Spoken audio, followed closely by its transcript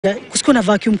kusikuwa na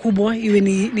vacuum kubwa iwe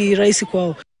ni rahisi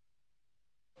kwao.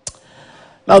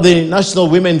 Now, the National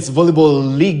Women's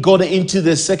Volleyball League got into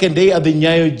the second day at the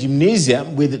Nyayo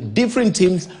Gymnasium with different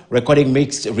teams recording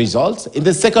mixed results. In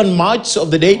the second match of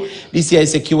the day, DCI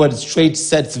secured straight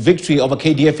sets victory over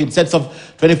KDF in sets of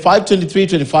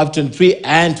 25-23, 25-23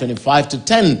 and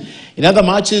 25-10. In other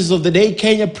matches of the day,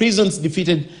 Kenya Prisons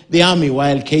defeated the Army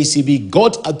while KCB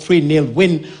got a 3-0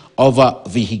 win over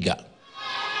Vihiga.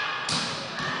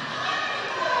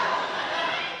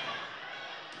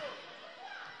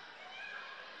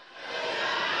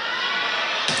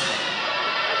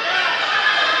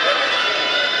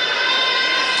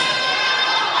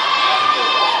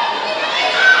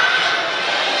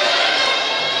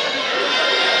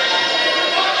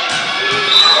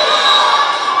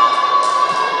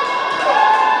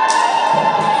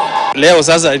 Leo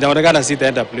sasa inaonekana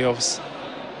sitaenda playoffs.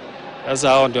 Sasa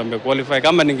hao ndio wamequalify.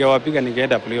 Kama ningewapiga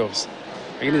ningeenda playoffs.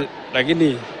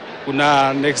 Lakini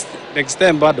kuna next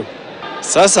time bado.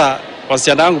 Sasa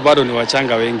wasichana wangu bado ni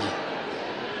wachanga wengi.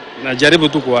 Najaribu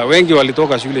tu kwa wengi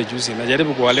walitoka shule juzi.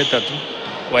 Najaribu kuwaleta tu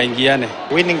waingiane.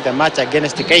 Winning the match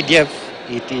against the KDF,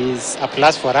 it is a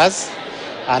plus for us.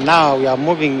 And now we are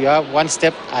moving, we are one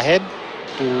step ahead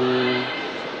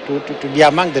to be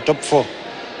among the top 4.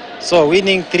 So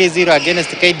winning 3-0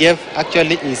 against KDF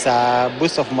actually is a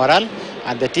boost of morale,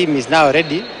 and the team is now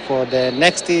ready for the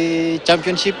next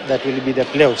championship that will be the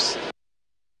playoffs.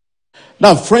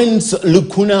 Now, friends,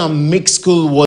 Lukuna Mixed School was